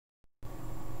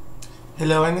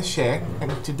Hello, Anashe,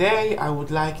 and today I would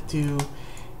like to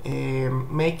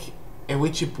make a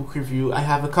Witchy book review. I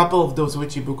have a couple of those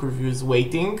Witchy book reviews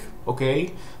waiting,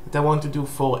 okay, that I want to do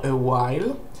for a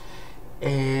while.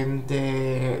 And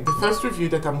the first review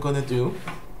that I'm gonna do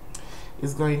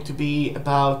is going to be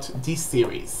about this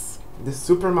series, the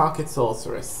Supermarket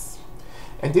Sorceress.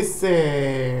 And this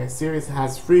series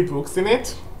has 3 books in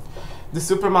it. The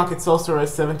Supermarket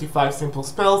Sorceress, 75 simple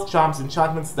spells, charms,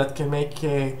 enchantments that can make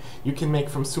you can make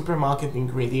from supermarket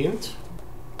ingredient.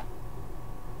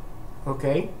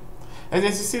 Okay, and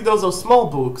as you see, those are small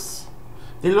books.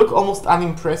 They look almost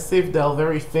unimpressive. They are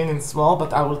very thin and small,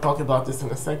 but I will talk about this in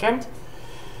a second.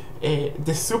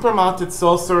 The Supermarket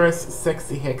Sorceress,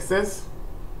 Sexy Hexes,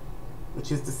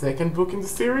 which is the second book in the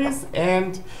series,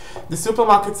 and the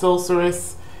Supermarket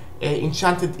Sorceress,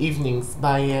 Enchanted Evenings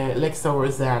by Lexa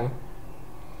Rosean.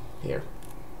 Here.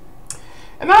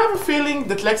 And I have a feeling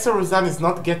that Lexa Rosean is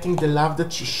not getting the love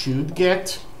that she should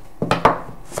get.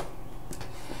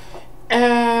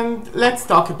 And let's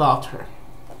talk about her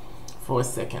for a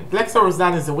second. Lexa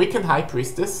Rosean is a Wiccan high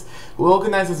priestess who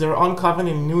organizes her own coven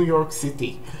in New York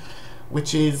City,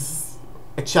 which is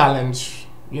a challenge,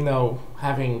 you know,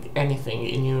 having anything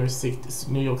in New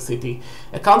York City.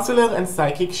 A counselor and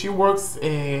psychic, she works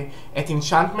at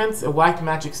Enchantments, a white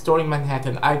magic store in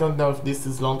Manhattan. I don't know if this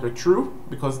is longer true,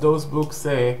 because those books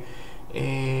are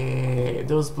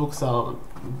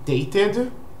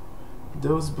dated.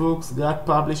 Those books got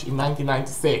published in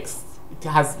 1996. It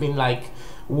has been like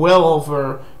well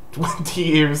over 20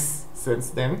 years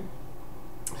since then.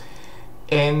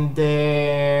 And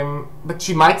but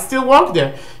she might still work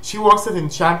there. She works at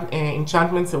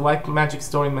Enchantments, a white magic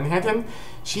store in Manhattan.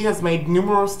 She has made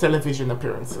numerous television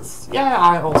appearances. Yeah,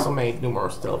 I also made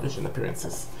numerous television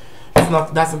appearances.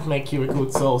 Doesn't make you a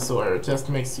good sorcerer. It just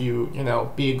makes you, you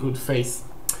know, be a good face.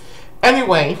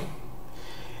 Anyway,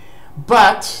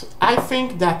 but I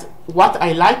think that what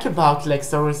I like about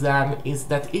Lexa Rosean is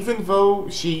that even though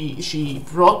she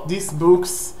brought these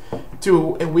books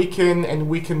to a Wiccan and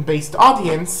Wiccan-based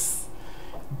audience,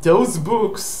 those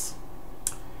books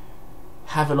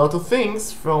have a lot of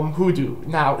things from Hoodoo.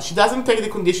 Now, she doesn't take the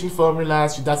conditioned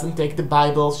formulas, she doesn't take the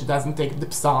Bible, she doesn't take the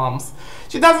Psalms,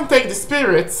 she doesn't take the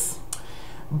spirits,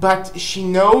 but she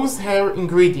knows her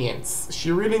ingredients.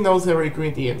 She really knows her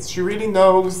ingredients. She really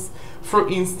knows, for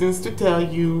instance, to tell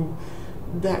you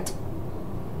that,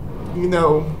 you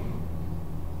know,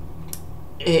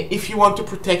 if you want to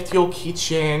protect your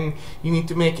kitchen, you need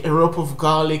to make a rope of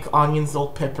garlic, onions,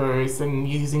 or peppers, and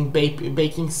using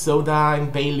baking soda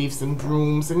and bay leaves and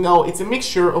brooms. And no, it's a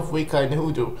mixture of Wicca and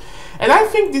Hoodoo. And I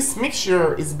think this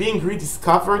mixture is being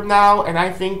rediscovered now, and I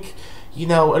think, you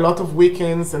know, a lot of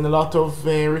Wiccans and a lot of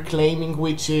reclaiming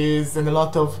witches and a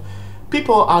lot of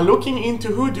people are looking into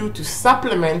Hoodoo to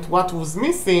supplement what was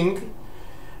missing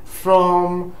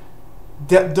from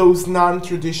those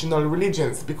non-traditional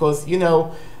religions, because, you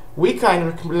know, Wicca and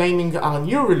reclaiming are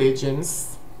new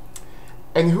religions,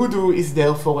 and Hoodoo is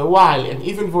there for a while. And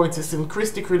even though it's a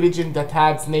syncretic religion that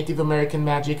has Native American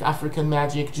magic, African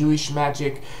magic, Jewish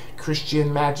magic,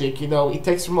 Christian magic, you know, it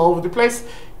takes from all over the place,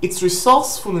 its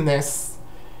resourcefulness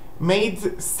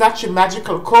made such a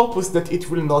magical corpus that it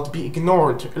will not be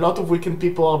ignored. A lot of Wiccan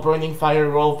people are burning fire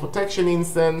roll protection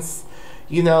incense.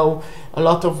 You know, a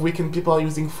lot of Wiccan people are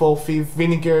using 4-5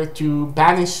 vinegar to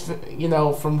banish, you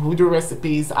know, from Hoodoo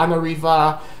recipes. Anna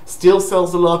Riva still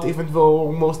sells a lot, even though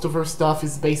most of her stuff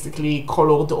is basically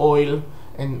colored oil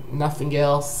and nothing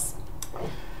else.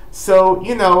 So,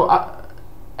 you know,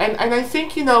 and I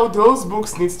think, you know, those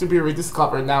books needs to be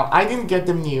rediscovered. Now, I didn't get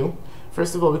them new.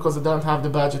 First of all, because I don't have the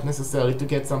budget necessarily to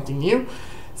get something new.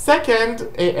 Second,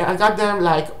 I got them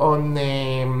like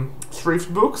on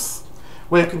thrift books,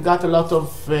 where you can get a lot of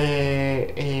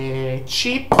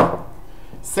cheap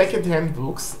second-hand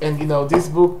books. And, you know, this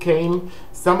book came,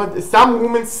 some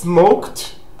women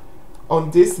smoked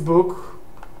on this book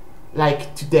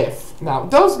like to death. Now,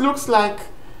 those looks like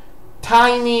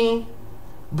tiny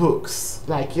books.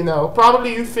 Like, you know,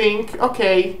 probably you think,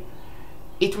 okay,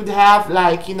 it would have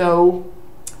like, you know,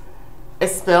 a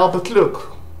spell, but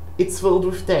look, it's filled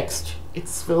with text.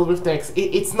 It's filled with text.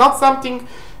 It's not something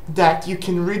that you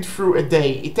can read through a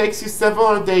day. It takes you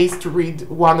several days to read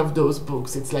one of those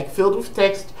books. It's like filled with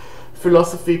text,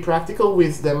 philosophy, practical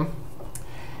wisdom.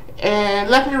 And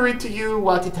let me read to you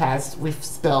what it has with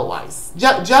spell-wise.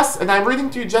 And I'm reading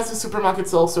to you just the Supermarket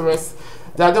Sorceress.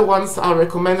 The other ones are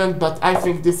recommended, but I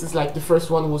think this is like the first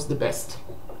one was the best.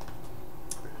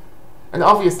 And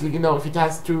obviously, you know, if it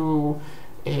has two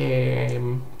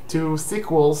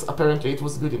sequels, apparently it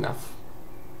was good enough.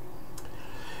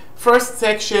 First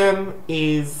section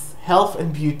is health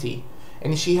and beauty.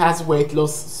 and she has weight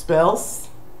loss spells,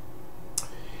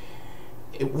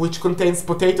 which contains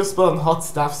potato spell and hot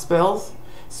stuff spells.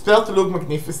 Spell to look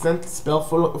magnificent, spell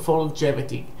for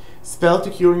longevity, spell to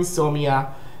cure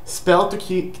insomnia, spell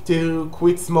to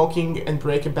quit smoking and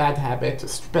break a bad habit,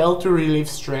 spell to relieve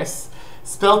stress,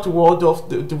 spell to ward off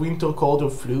the winter cold or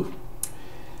flu.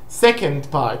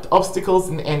 Second part, obstacles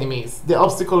and enemies. The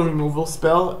obstacle removal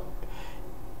spell,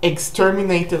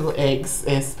 exterminator eggs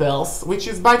spells, which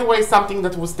is, by the way, something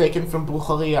that was taken from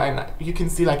Brujeria, and you can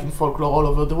see like in folklore all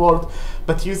over the world,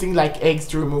 but using like eggs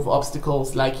to remove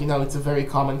obstacles, like, you know, it's a very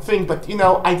common thing. But, you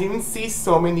know, I didn't see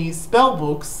so many spell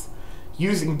books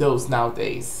using those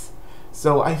nowadays,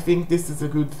 so I think this is a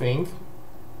good thing.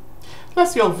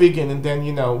 Unless you're vegan, and then,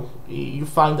 you know, you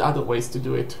find other ways to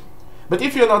do it. But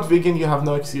if you're not vegan, you have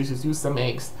no excuses. Use some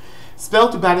eggs. Spell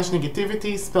to banish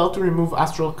negativity, spell to remove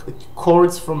astral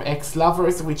cords from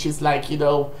ex-lovers, which is like, you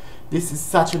know, this is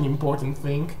such an important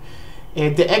thing.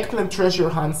 The eggplant treasure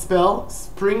hunt spell,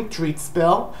 spring treat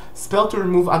spell, spell to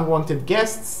remove unwanted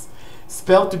guests,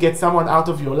 spell to get someone out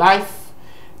of your life,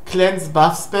 cleanse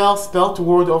buff spell, spell to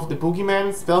ward off the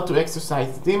boogeyman, spell to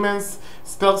exorcise demons,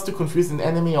 spells to confuse an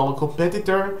enemy or a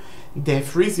competitor. The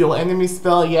freeze your enemy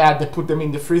spell, yeah, they put them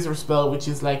in the freezer spell, which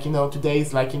is like, you know, today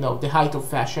is like, you know, the height of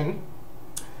fashion.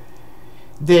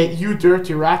 The you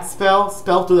dirty rat spell,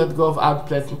 spell to let go of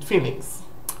unpleasant feelings.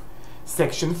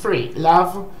 Section 3,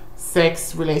 love,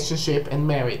 sex, relationship, and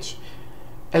marriage.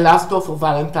 A love spell for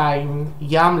Valentine,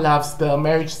 Yam love spell,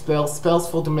 marriage spell, spells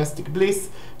for domestic bliss,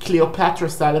 Cleopatra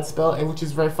salad spell, and which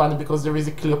is very funny because there is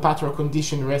a Cleopatra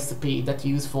condition recipe that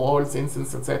you use for oils,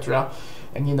 incense, etc.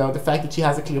 And, you know, the fact that she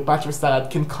has a Cleopatra salad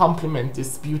can complement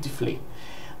this beautifully.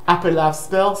 Upper love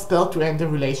spell, spell to end a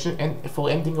relation and for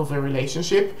ending of a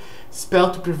relationship,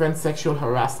 spell to prevent sexual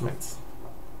harassment.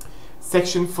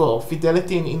 Section 4,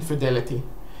 fidelity and infidelity.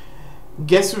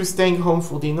 Guess who is staying home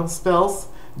for dinner spells,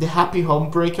 the happy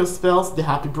homebreaker spells, the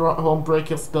happy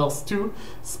homebreaker spells 2,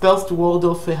 spells to ward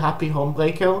off a happy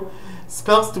homebreaker,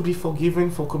 spells to be forgiven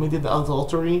for committed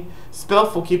adultery, spell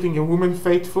for keeping a woman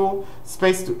faithful,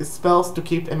 spells to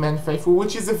keep a man faithful,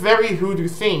 which is a very hoodoo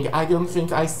thing. I don't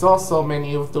think I saw so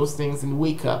many of those things in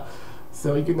Wicca.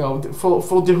 So, you know,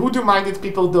 for the hoodoo-minded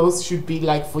people, those should be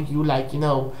like, for you, like, you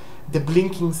know, the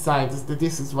blinking signs that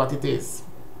this is what it is.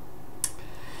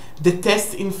 The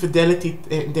test infidelity,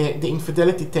 the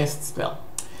infidelity test spell.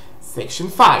 Section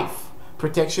 5,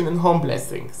 protection and home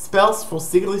blessing. Spells for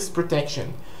Sigil's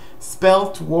protection.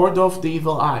 Spell to ward off the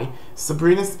evil eye.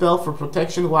 Sabrina's spell for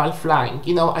protection while flying.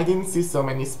 You know, I didn't see so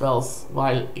many spells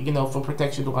while, you know, for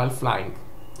protection while flying.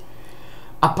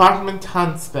 Apartment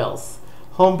hunt spells.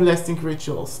 Home blessing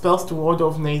rituals. Spells to ward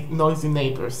off noisy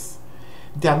neighbors.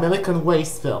 The American Way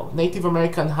spell. Native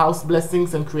American house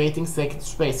blessings and creating sacred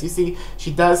space. You see, she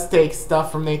does take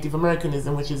stuff from Native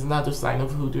Americanism, which is another sign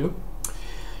of hoodoo.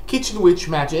 Kitchen witch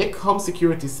magic. Home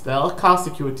security spell. Car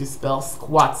security spell.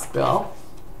 Squat spell.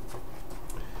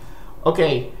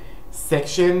 Okay,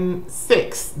 section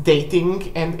 6,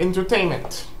 dating and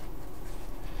entertainment.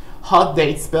 Hot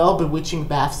date spell, bewitching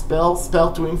bath spell,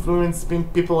 spell to influence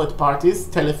people at parties,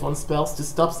 telephone spells to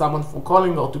stop someone from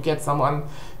calling or to get someone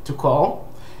to call.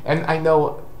 And I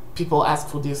know people ask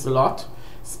for this a lot.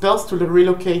 Spells to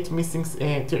relocate missing,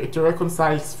 to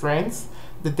reconcile friends,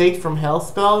 the date from hell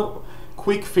spell,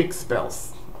 quick fix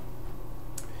spells.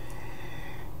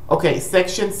 Okay,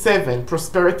 section 7,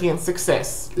 prosperity and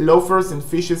success. Loafers and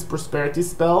fishes prosperity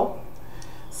spell.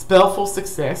 Spell for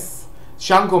success.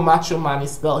 Shango macho money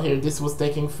spell here. This was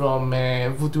taken from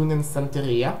Voodoo and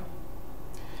Santeria.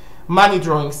 Money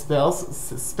drawing spells.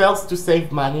 Spells to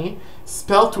save money.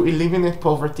 Spell to eliminate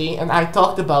poverty. And I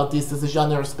talked about this as a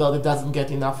genre spell that doesn't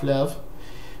get enough love.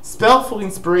 Spell for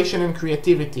inspiration and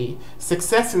creativity.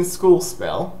 Success in school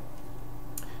spell.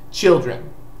 Children.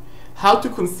 How to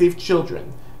conceive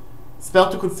children.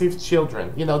 Spell to conceive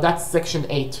children. You know, that's section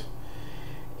 8.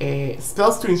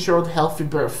 Spells to ensure healthy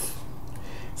birth.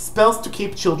 Spells to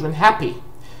keep children happy.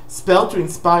 Spell to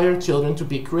inspire children to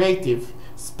be creative.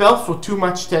 Spell for too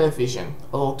much television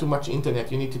or too much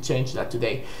internet. You need to change that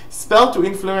today. Spell to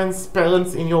influence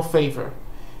parents in your favor.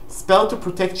 Spell to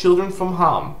protect children from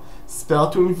harm. Spell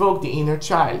to invoke the inner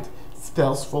child.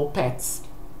 Spells for pets,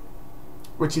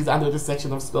 which is under the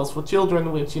section of spells for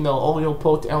children, which, you know, all your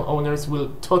pot owners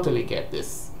will totally get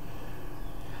this.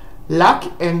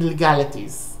 Luck and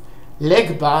legalities.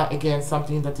 Legba, again,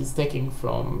 something that is taken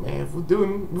from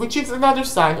Voodoo, which is another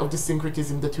sign of the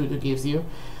syncretism that Voodoo gives you.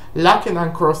 Luck and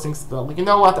uncrossing spell. You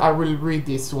know what? I will read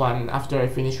this one after I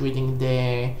finish reading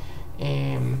the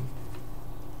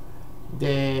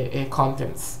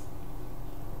contents.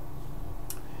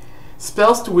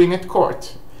 Spells to win at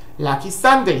court. Lucky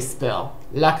Sunday spell.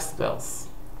 Luck spells.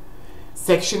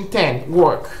 Section 10,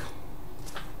 work.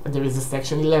 And there is a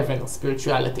section 11,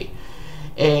 spirituality.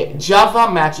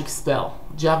 Java magic spell.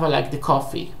 Java like the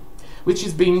coffee, which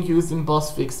is being used in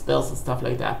boss fix spells and stuff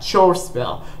like that. Chore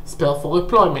spell. Spell for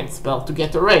employment. Spell to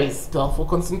get a raise. Spell for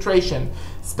concentration.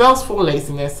 Spells for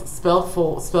laziness. Spell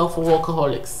for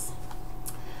workaholics.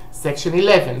 Section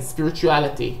 11,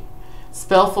 spirituality.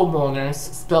 Spell for mourners.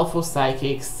 Spell for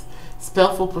psychics.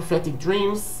 Spell for prophetic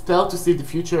dreams. Spell to see the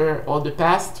future or the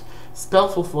past. Spell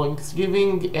for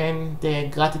thanksgiving and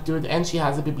gratitude. And she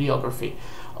has a bibliography.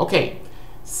 Okay,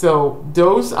 so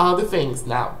those are the things.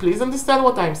 Now, please understand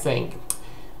what I'm saying.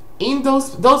 In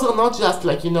those are not just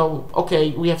like,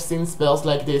 okay, we have seen spells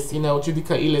like this.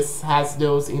 Judica Illes has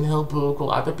those in her book,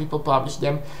 or other people publish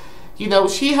them.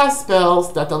 She has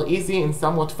spells that are easy and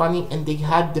somewhat funny, and they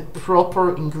had the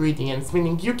proper ingredients,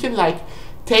 meaning you can like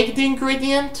take the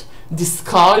ingredient,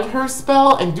 discard her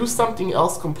spell, and do something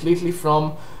else completely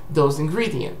from those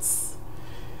ingredients.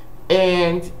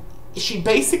 And she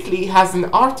basically has an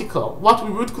article, what we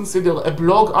would consider a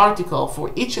blog article, for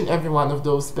each and every one of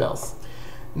those spells.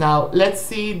 Now, let's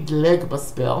see the Legba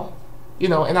spell,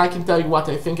 and I can tell you what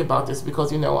I think about this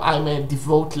because, I'm a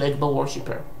devout Legba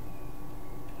worshipper.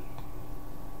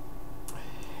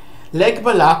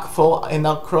 Legba luck for an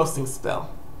crossing spell.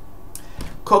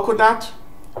 Coconut,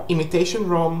 imitation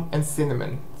rum, and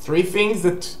cinnamon. 3 things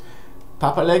that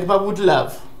Papa Legba would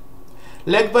love.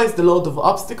 Legba is the lord of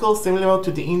obstacles, similar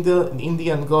to the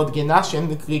Indian god Ganesh and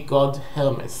the Greek god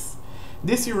Hermes.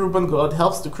 This Yoruban god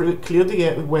helps to clear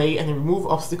the way and remove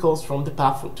obstacles from the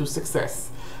path to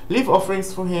success. Leave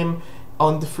offerings for him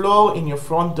on the floor in your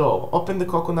front door. Open the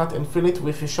coconut and fill it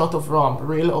with a shot of rum,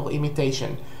 real or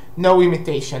imitation. No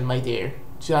imitation, my dear,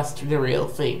 just the real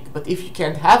thing. But if you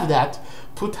can't have that,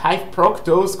 put high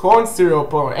fructose corn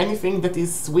syrup or anything that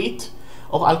is sweet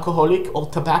or alcoholic or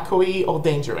tobacco-y or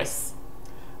dangerous,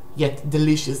 yet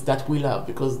delicious, that we love,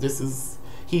 because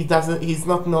he's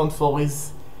not known for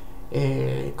his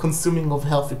consuming of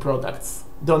healthy products.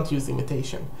 Don't use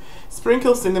imitation.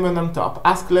 Sprinkle cinnamon on top.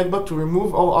 Ask Legba to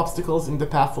remove all obstacles in the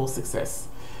path for success.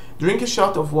 Drink a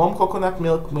shot of warm coconut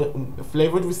milk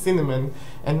flavored with cinnamon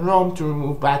and rum to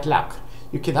remove bad luck.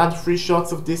 You can add 3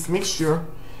 shots of this mixture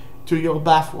to your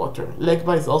bath water.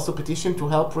 Legba is also petitioned to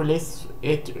help release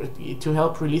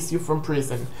you from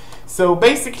prison. So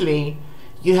basically,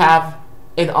 you have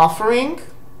an offering,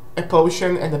 a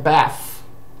potion, and a bath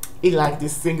in like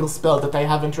this single spell that I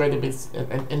haven't read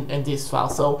in this file.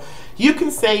 So you can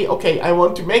say, okay, I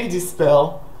want to make this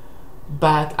spell,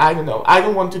 but I don't know, I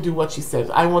don't want to do what she says.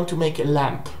 I want to make a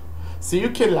lamp. So you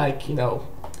can like,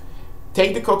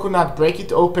 take the coconut, break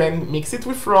it open, mix it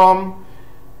with rum,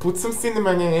 put some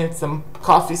cinnamon in it, some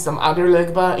coffee, some other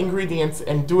Legba ingredients,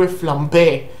 and do a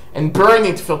flambe and burn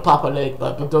it for Papa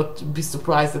Legba. But don't be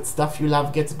surprised that stuff you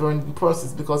love gets burned in the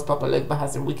process, because Papa Legba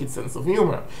has a wicked sense of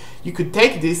humor. You could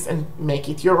take this and make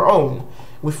it your own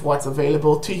with what's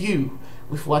available to you,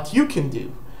 with what you can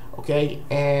do, okay?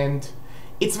 And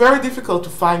it's very difficult to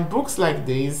find books like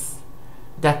these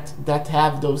that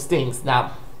have those things.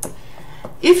 Now,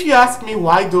 if you ask me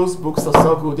why those books are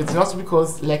so good, it's not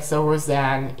because Lexa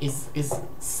Rosean is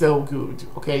so good.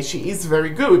 Okay, she is very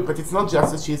good, but it's not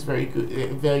just that she is very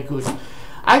good.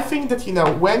 I think that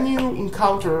when you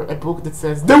encounter a book that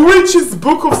says the Witch's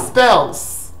Book of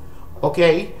Spells,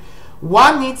 okay,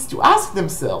 one needs to ask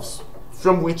themselves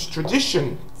from which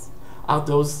traditions are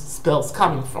those spells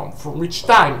coming from which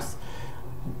times.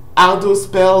 Are those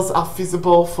spells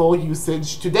feasible for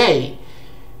usage today?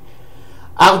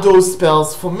 Are those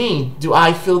spells for me? Do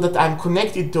I feel that I'm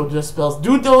connected to those spells?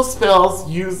 Do those spells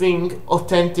using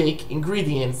authentic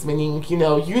ingredients? Meaning,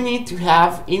 you need to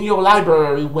have in your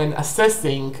library, when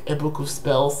assessing a book of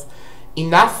spells,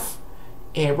 enough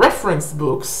reference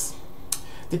books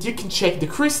that you can check the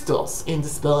crystals in the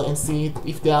spell and see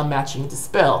if they are matching the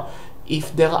spell.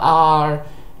 If there are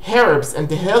herbs and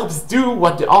the herbs do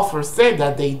what the author said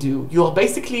that they do, you are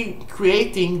basically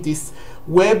creating this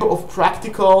web of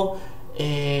practical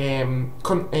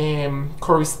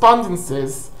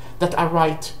correspondences that are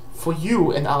right for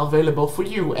you and are available for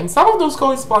you. And some of those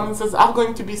correspondences are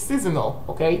going to be seasonal,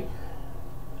 okay?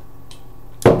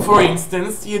 For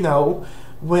instance,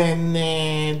 when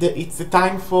it's a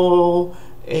time for,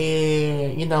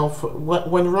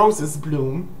 when roses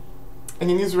bloom, and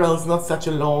in Israel it's not such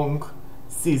a long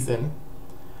season,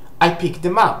 I pick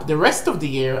them up. The rest of the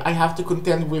year I have to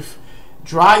contend with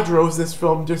dried roses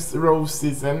from this rose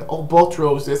season, or bought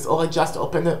roses, or I just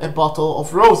open a bottle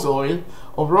of rose oil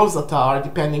or rose attar,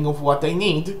 depending on what I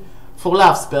need for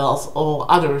love spells or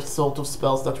other sort of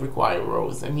spells that require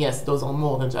rose. And yes, those are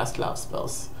more than just love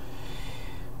spells.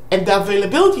 And the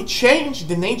availability changed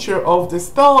the nature of the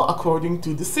spell according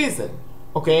to the season,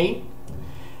 okay?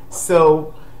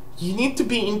 So you need to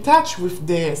be in touch with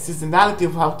the seasonality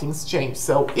of how things change.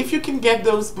 So if you can get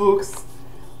those books,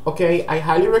 okay, I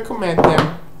highly recommend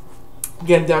them.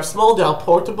 Again, they are small, they are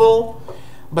portable,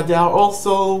 but they are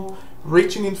also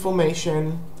rich in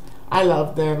information. I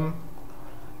love them.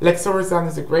 Lexa Rosean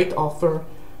is a great author.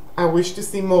 I wish to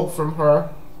see more from her.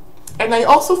 And I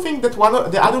also think that one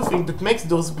of the other thing that makes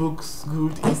those books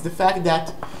good is the fact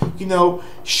that, you know,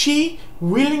 she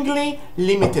willingly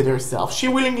limited herself. She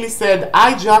willingly said,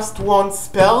 I just want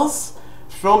spells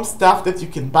from stuff that you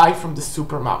can buy from the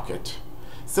supermarket.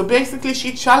 So basically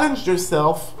she challenged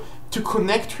herself to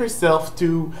connect herself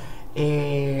to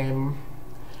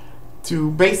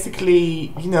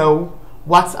basically, you know,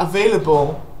 what's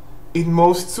available in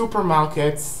most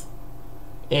supermarkets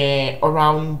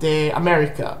around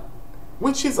America,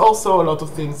 which is also a lot of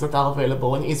things that are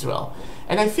available in Israel.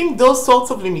 And I think those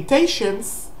sorts of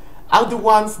limitations are the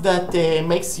ones that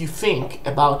makes you think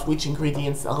about which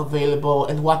ingredients are available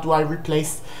and what do I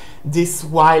replace this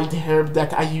wild herb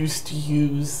that I used to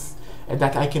use and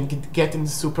that I can get in the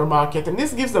supermarket. And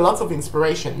this gives a lot of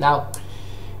inspiration. Now,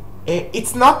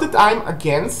 it's not that I'm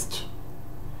against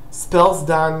spells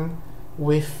done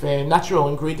with natural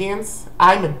ingredients.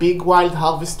 I'm a big wild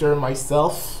harvester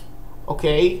myself,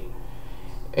 okay?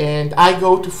 And I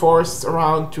go to forests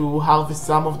around to harvest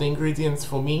some of the ingredients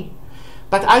for me.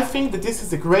 But I think that this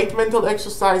is a great mental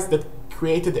exercise that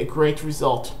created a great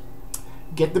result.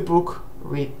 Get the book,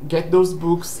 get those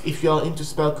books if you are into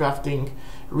spellcrafting.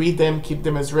 Read them, keep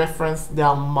them as reference. They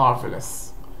are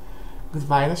marvelous.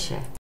 Goodbye, Nashe.